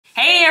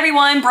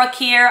everyone, Brooke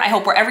here. I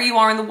hope wherever you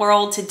are in the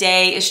world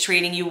today is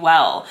treating you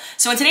well.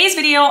 So in today's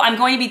video, I'm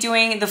going to be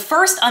doing the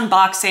first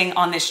unboxing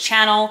on this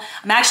channel.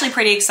 I'm actually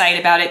pretty excited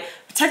about it.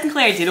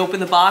 Technically, I did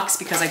open the box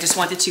because I just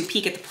wanted to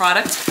peek at the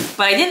product,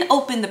 but I didn't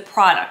open the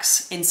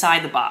products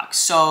inside the box.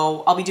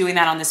 So I'll be doing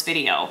that on this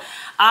video.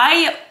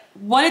 I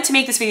wanted to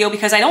make this video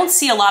because I don't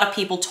see a lot of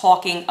people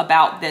talking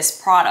about this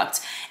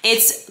product.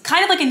 It's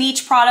kind of like a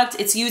niche product.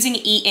 It's using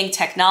e-ink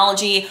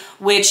technology,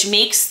 which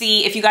makes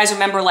the, if you guys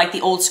remember like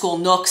the old school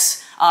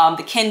Nooks,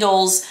 the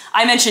Kindles.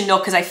 I mentioned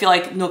Nook because I feel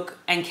like Nook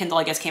and Kindle,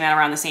 I guess, came out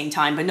around the same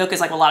time, but Nook is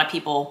like a lot of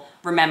people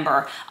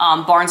remember.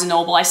 Barnes &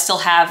 Noble, I still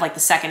have like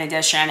the second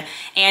edition,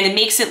 and it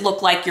makes it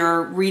look like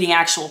you're reading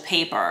actual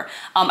paper.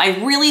 I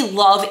really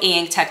love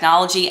e-ink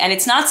technology, and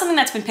it's not something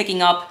that's been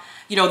picking up,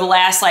 you know, the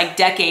last like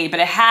decade, but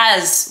it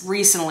has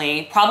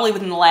recently, probably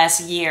within the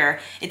last year,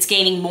 it's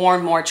gaining more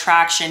and more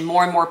traction.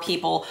 More and more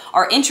people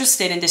are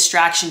interested in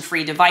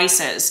distraction-free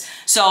devices.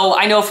 So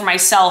I know for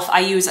myself,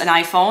 I use an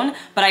iPhone,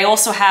 but I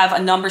also have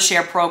a number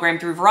share program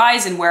through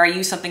Verizon where I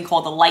use something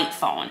called the Light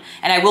Phone.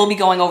 And I will be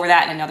going over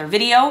that in another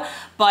video,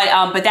 but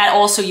that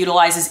also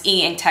utilizes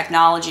e-ink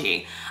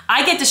technology.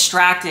 I get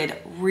distracted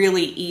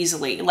really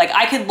easily. Like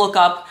I could look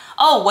up,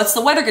 oh, what's the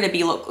weather gonna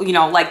be,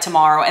 like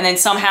tomorrow? And then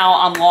somehow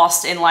I'm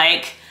lost in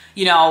like,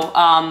 the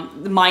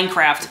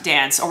Minecraft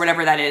dance or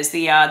whatever that is,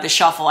 the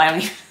shuffle. I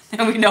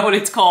don't even know what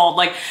it's called.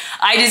 Like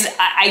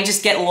I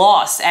just get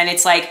lost, and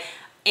it's like,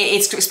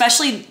 it's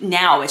especially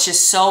now, it's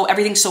just so,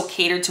 everything's so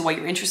catered to what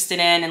you're interested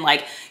in. And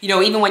like,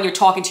 even when you're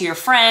talking to your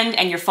friend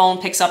and your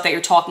phone picks up that you're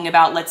talking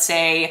about, let's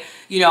say,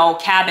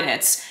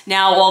 cabinets.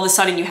 Now all of a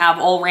sudden you have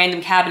all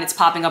random cabinets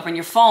popping up on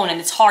your phone, and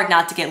it's hard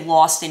not to get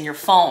lost in your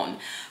phone.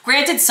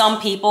 Granted,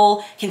 some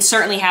people can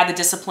certainly have the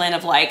discipline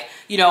of like,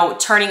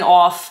 turning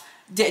off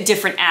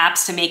different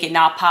apps to make it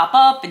not pop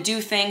up and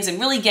do things and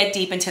really get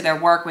deep into their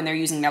work when they're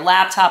using their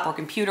laptop or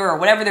computer or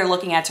whatever they're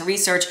looking at to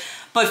research.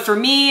 But for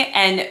me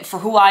and for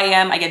who I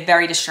am, I get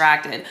very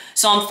distracted.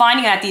 So I'm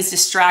finding that these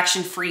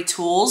distraction-free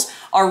tools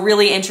are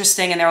really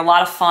interesting and they're a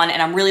lot of fun,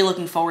 and I'm really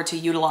looking forward to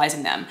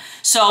utilizing them.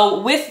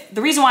 So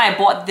the reason why I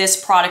bought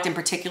this product in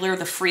particular,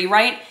 the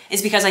Freewrite,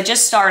 is because I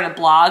just started a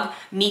blog,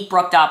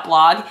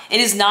 meetbrooke.blog. It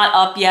is not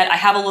up yet. I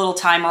have a little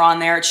timer on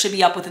there. It should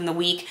be up within the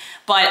week.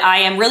 But I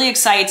am really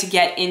excited to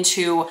get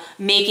into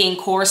making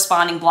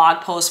corresponding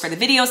blog posts for the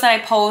videos that I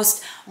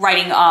post,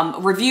 writing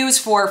reviews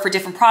for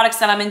different products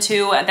that I'm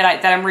into,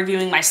 that I'm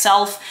reviewing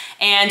myself,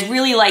 and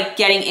really like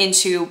getting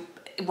into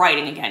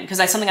writing again, because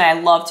that's something that I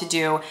love to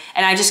do,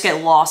 and I just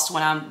get lost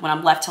when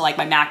I'm left to like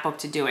my MacBook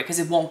to do it because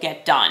it won't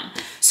get done.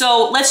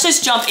 So let's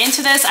just jump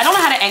into this. I don't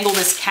know how to angle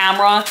this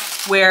camera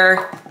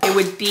where it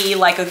would be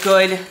like a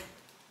good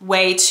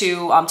way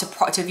to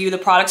view the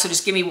product, so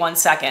just give me 1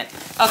 second.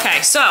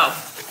 Okay, so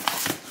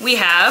we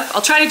have,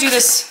 I'll try to do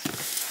this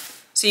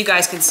so you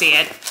guys can see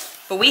it,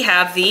 but we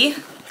have the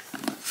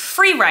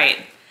Freewrite,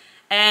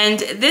 and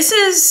this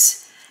is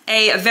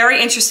a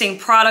very interesting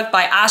product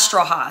by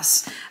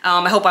Astrohaus.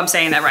 I hope I'm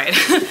saying that right.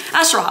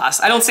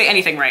 Astrohaus, I don't say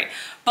anything right.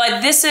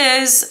 But this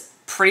is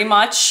pretty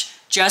much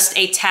just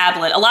a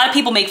tablet. A lot of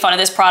people make fun of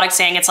this product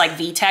saying it's like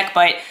VTech,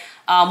 but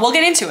we'll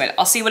get into it.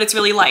 I'll see what it's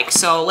really like.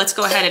 So let's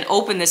go ahead and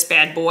open this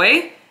bad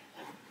boy.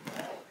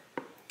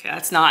 Okay,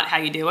 that's not how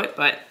you do it,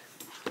 but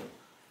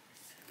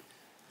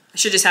I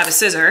should just have a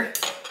scissor.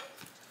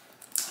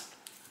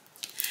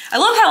 I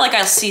love how like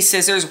I see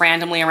scissors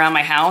randomly around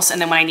my house, and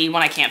then when I need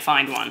one, I can't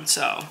find one.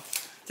 So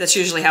that's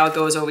usually how it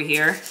goes over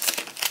here.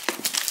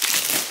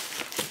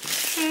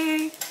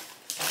 Okay.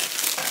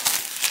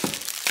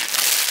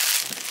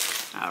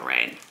 All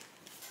right.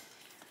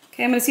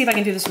 Okay, I'm gonna see if I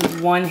can do this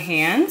with one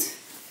hand.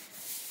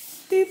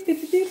 Doop,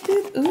 doop, doop,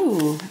 doop.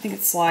 Ooh, I think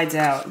it slides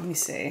out. Let me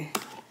see.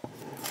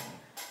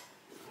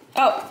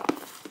 Oh,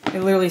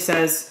 it literally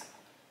says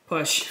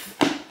push.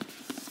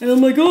 And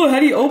I'm like, oh, how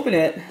do you open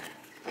it?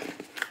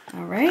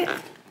 All right,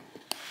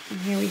 and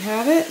here we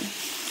have it.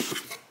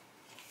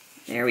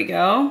 There we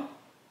go.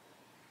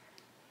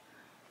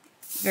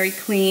 Very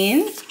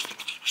clean,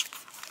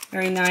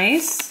 very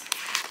nice.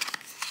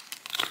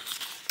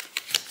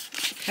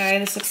 Okay,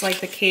 this looks like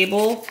the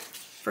cable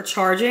for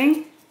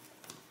charging.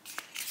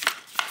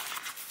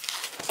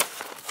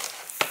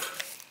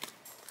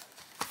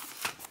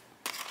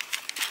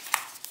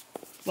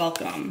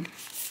 Welcome,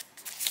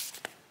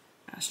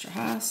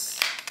 Astrohaus.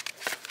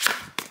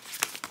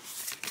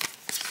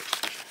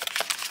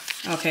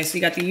 Okay, so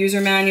you got the user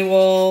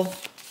manual.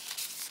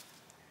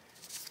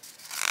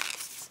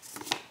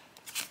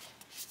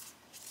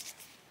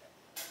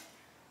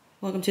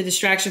 Welcome to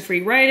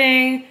Distraction-Free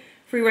Writing.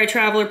 Freewrite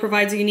Traveler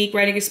provides a unique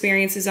writing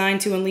experience designed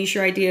to unleash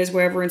your ideas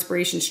wherever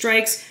inspiration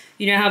strikes.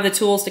 You now have the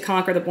tools to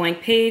conquer the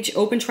blank page.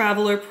 Open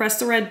Traveler, press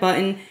the red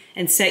button,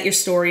 and set your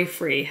story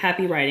free.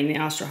 Happy writing, the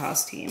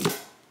Astrohaus team.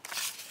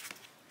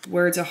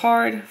 Words are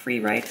hard,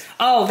 Freewrite.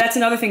 Oh, that's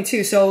another thing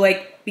too. So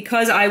like,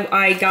 because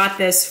I got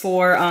this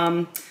for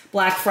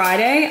Black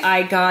Friday,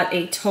 I got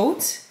a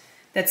tote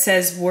that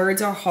says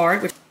words are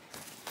hard.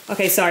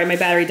 Okay, sorry, my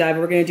battery died, but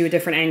we're gonna do a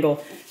different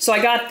angle. So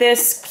I got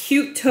this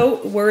cute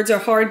tote, Words Are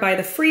Hard by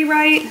the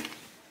Freewrite.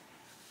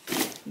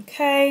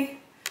 Okay,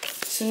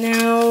 so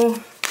now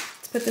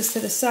let's put this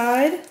to the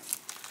side.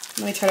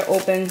 Let me try to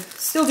open,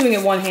 still doing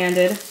it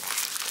one-handed.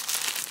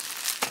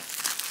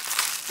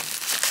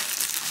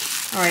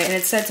 All right, and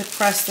it said to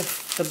press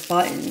the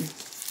button,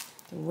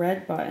 the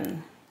red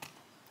button.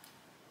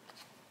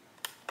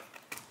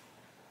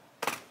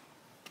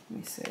 Let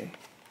me see.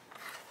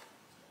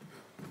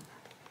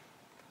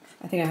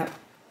 I think I have,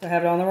 do I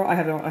have it on the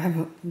wrong,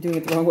 I'm doing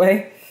it the wrong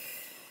way.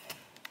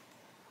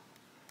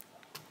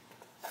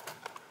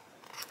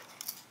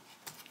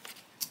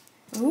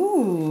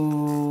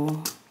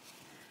 Ooh,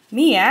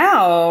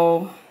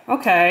 meow,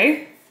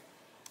 okay.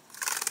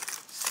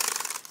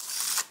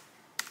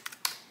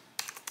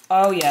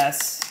 Oh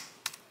yes.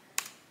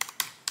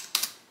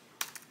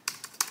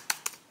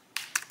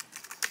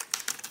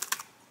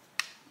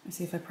 Let's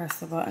see if I press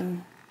the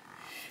button.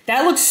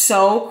 That looks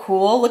so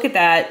cool. Look at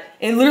that.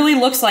 It literally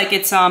looks like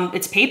it's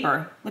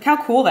paper. Look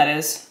how cool that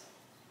is.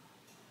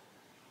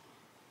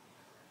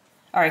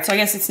 All right, so I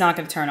guess it's not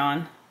gonna turn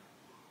on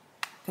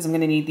because I'm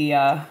gonna need the,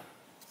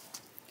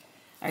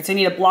 all right, so I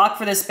need a block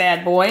for this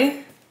bad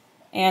boy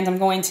and I'm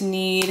going to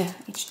need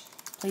each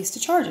place to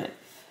charge it.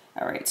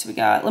 All right, so we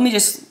got, let me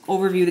just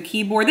overview the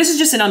keyboard. This is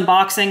just an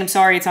unboxing. I'm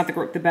sorry, it's not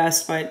the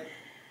best, but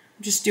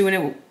I'm just doing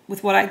it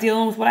with what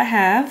dealing with what I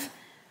have.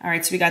 All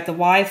right, so we got the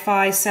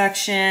Wi-Fi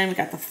section, we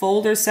got the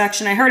folder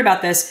section. I heard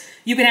about this.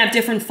 You can have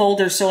different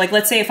folders. So like,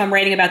 let's say if I'm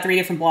writing about 3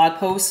 different blog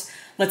posts,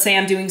 let's say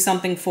I'm doing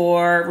something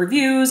for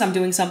reviews, I'm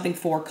doing something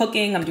for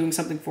cooking, I'm doing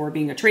something for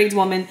being a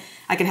tradeswoman.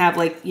 I can have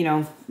like, you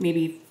know,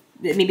 maybe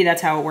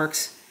that's how it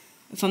works,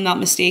 if I'm not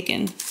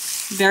mistaken.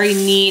 Very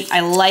neat. I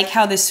like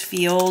how this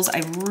feels.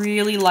 I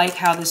really like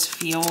how this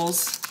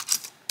feels.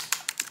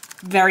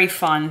 Very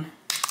fun.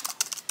 I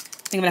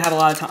think I'm gonna have a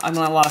lot of time. I'm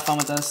gonna have a lot of fun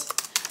with this.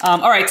 All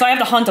right, so I have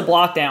to hunt a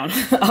block down.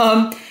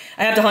 I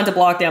have to hunt a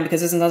block down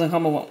because this doesn't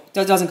come with one.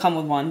 Doesn't come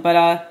with one.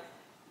 But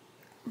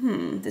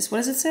this, what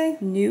does it say?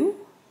 New.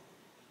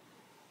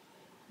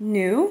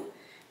 New.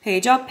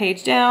 Page up,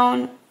 page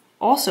down.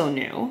 Also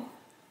new.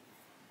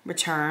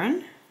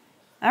 Return.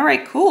 All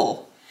right,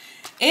 cool.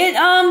 It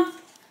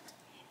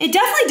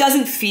definitely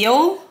doesn't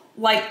feel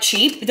like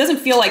cheap. It doesn't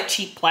feel like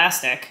cheap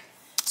plastic.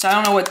 So I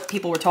don't know what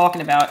people were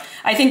talking about.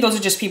 I think those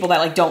are just people that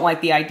like don't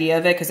like the idea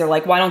of it because they're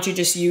like, why don't you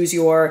just use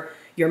your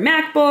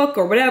MacBook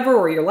or whatever,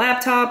 or your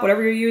laptop,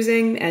 whatever you're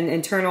using,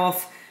 and turn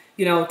off,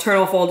 you know, turn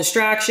off all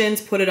distractions,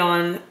 put it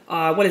on,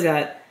 what is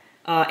that?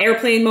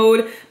 Airplane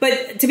mode.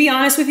 But to be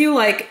honest with you,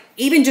 like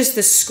even just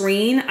the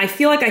screen, I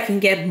feel like I can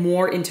get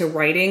more into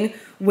writing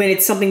when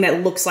it's something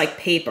that looks like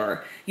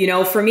paper. You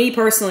know, for me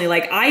personally,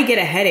 like I get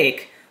a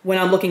headache when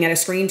I'm looking at a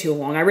screen too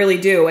long. I really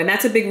do. And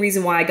that's a big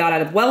reason why I got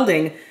out of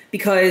welding,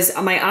 because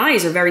my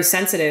eyes are very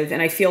sensitive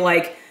and I feel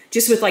like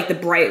just with like the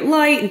bright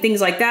light and things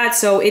like that.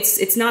 So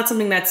it's not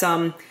something that's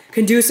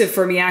conducive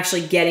for me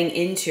actually getting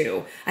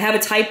into. I have a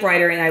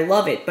typewriter and I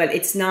love it, but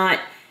it's not,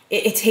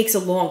 it takes a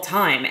long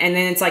time. And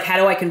then it's like, how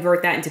do I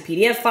convert that into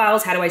PDF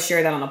files? How do I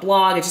share that on a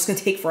blog? It's just gonna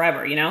take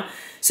forever, you know?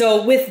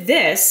 So with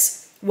this,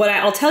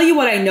 I'll tell you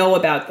what I know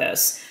about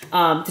this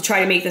to try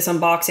to make this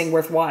unboxing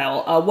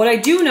worthwhile. What I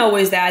do know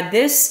is that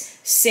this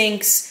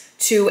syncs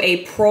to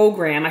a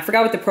program. I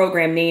forgot what the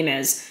program name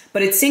is,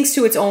 but it syncs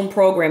to its own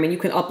program and you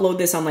can upload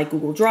this on like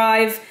Google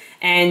Drive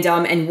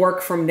and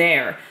work from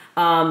there.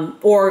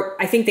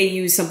 Or I think they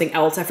use something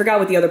else. I forgot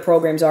what the other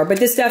programs are, but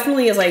this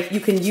definitely is like,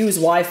 you can use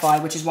Wi-Fi,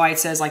 which is why it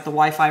says like the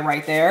Wi-Fi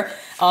right there.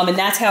 And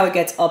that's how it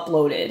gets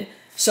uploaded.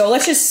 So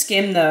let's just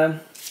skim the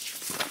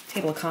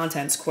table of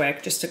contents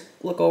quick, just to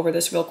look over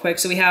this real quick.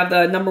 So we have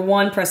the number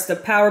 1, press the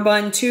power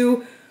button.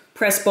 2,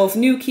 press both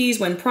new keys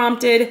when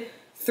prompted.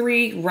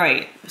 3,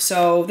 write.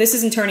 So this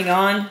isn't turning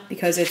on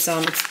because it's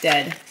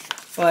dead,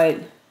 but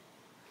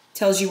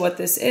tells you what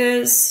this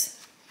is.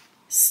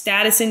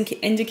 Status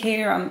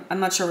indicator, I'm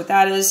not sure what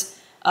that is.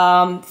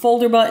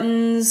 Folder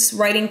buttons,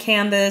 writing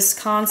canvas,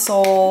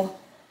 console,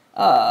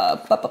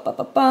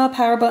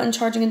 power button,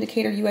 charging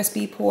indicator,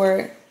 USB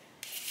port.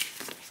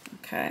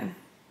 Okay.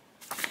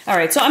 All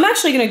right, so I'm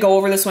actually gonna go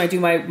over this when I do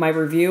my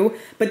review,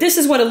 but this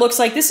is what it looks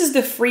like. This is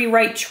the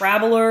Freewrite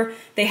Traveler.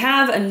 They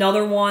have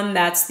another one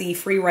that's the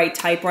Freewrite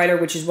Typewriter,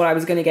 which is what I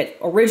was gonna get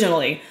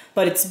originally,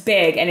 but it's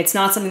big and it's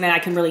not something that I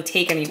can really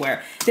take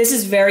anywhere. This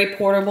is very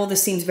portable.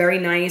 This seems very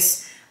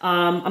nice.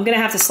 I'm gonna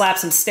have to slap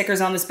some stickers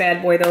on this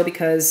bad boy though,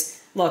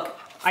 because look,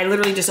 I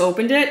literally just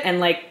opened it and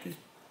like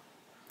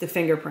the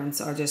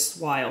fingerprints are just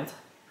wild.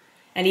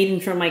 And even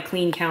from my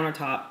clean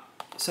countertop.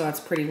 So that's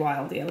pretty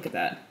wild. Yeah, look at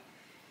that.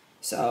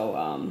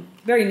 So,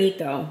 very neat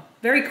though.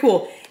 Very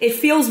cool. It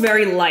feels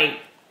very light.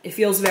 It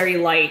feels very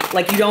light.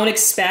 Like you don't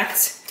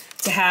expect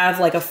to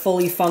have like a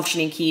fully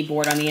functioning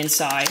keyboard on the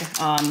inside.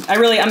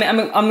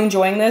 I'm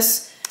enjoying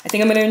this. I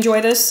think I'm gonna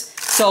enjoy this.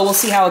 So we'll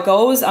see how it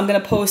goes. I'm gonna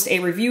post a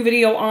review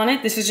video on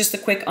it. This is just a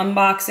quick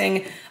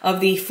unboxing of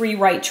the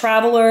Freewrite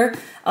Traveler.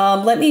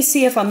 Let me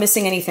see if I'm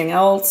missing anything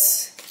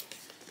else.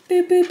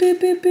 Boop, boop,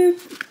 boop, boop,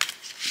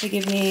 boop. They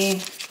give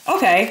me,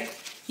 okay.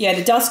 Yeah,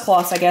 the dust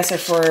cloths, I guess, are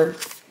for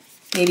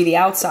maybe the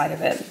outside of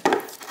it.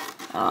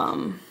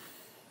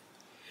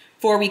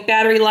 4-week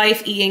battery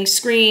life, e-ink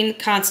screen,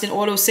 constant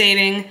auto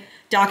saving,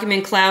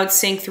 document cloud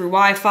sync through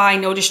Wi-Fi,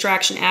 no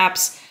distraction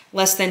apps,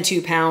 less than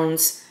 2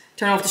 pounds.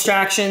 Turn off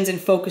distractions and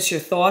focus your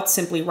thoughts.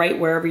 Simply write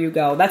wherever you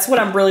go. That's what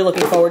I'm really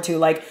looking forward to.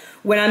 Like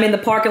when I'm in the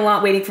parking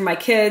lot waiting for my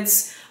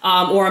kids,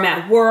 or I'm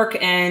at work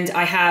and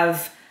I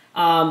have,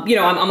 you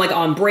know, I'm like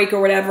on break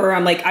or whatever.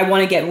 I'm like, I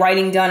want to get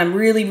writing done. I'm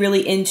really,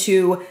 really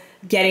into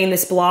getting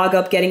this blog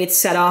up, getting it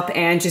set up,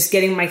 and just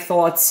getting my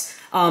thoughts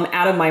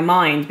out of my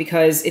mind,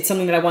 because it's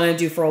something that I wanted to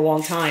do for a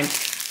long time.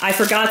 I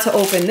forgot to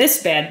open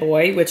this bad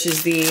boy, which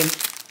is the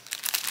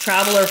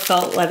Traveler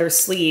felt leather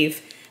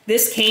sleeve.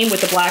 This came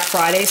with the Black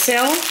Friday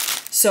sale,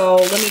 so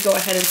let me go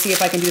ahead and see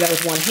if I can do that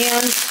with one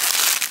hand.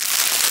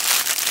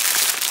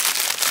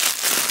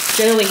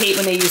 Generally hate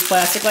when they use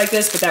plastic like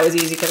this, but that was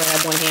easy because I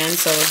had one hand,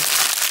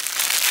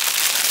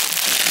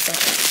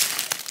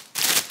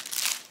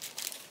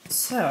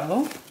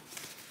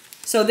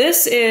 So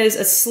this is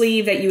a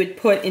sleeve that you would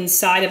put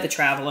inside of the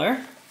Traveler.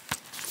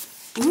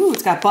 Ooh,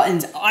 it's got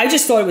buttons. I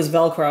just thought it was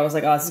Velcro. I was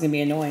like, oh, this is gonna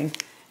be annoying.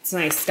 It's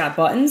nice, it's got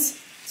buttons.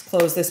 Let's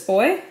close this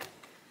boy.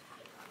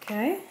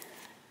 Okay.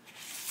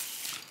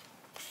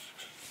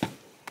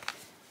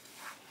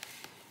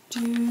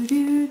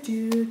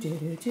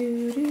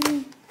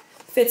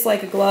 Fits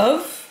like a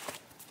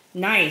glove.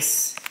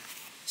 Nice.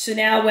 So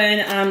now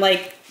when I'm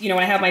like, you know,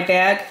 when I have my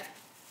bag,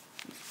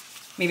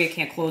 maybe I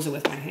can't close it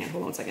with my hand.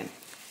 Hold on a second.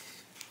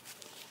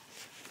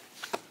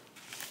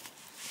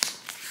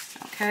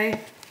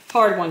 Okay,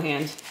 hard one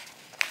hand.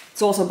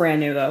 It's also brand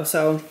new though,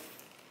 so.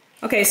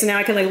 Okay, so now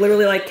I can like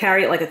literally like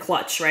carry it like a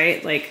clutch,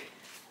 right? Like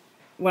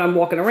when I'm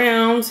walking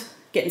around,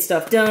 getting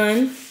stuff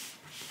done.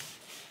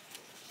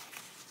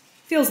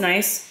 Feels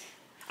nice.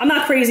 I'm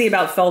not crazy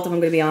about felt, if I'm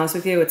gonna be honest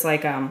with you. It's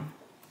like, I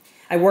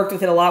worked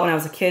with it a lot when I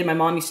was a kid. My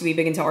mom used to be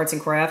big into arts and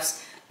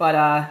crafts. But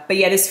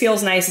yeah, this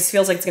feels nice. This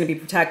feels like it's gonna be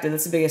protected.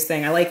 That's the biggest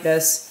thing. I like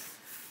this,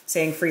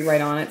 saying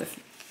Freewrite on it.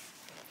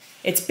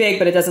 It's big,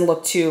 but it doesn't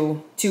look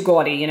too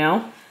gaudy, you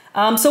know?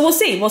 So we'll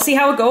see. We'll see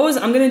how it goes.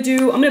 I'm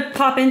gonna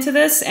pop into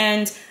this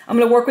and I'm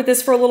gonna work with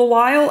this for a little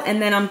while,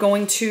 and then I'm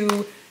going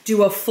to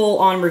do a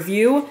full-on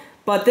review.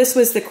 But this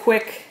was the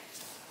quick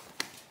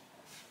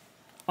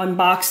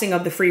unboxing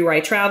of the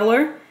Freewrite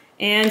Traveler.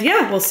 And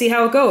yeah, we'll see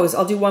how it goes.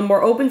 I'll do one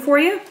more open for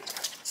you.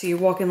 So you're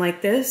walking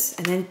like this,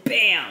 and then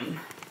bam!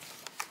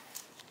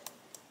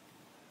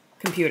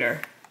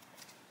 Computer.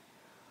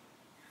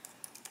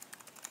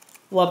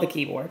 Love the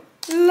keyboard.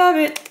 Love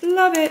it,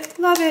 love it,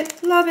 love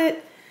it, love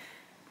it.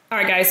 All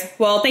right, guys.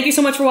 Well, thank you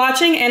so much for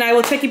watching, and I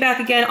will check you back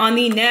again on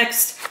the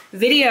next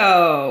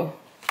video.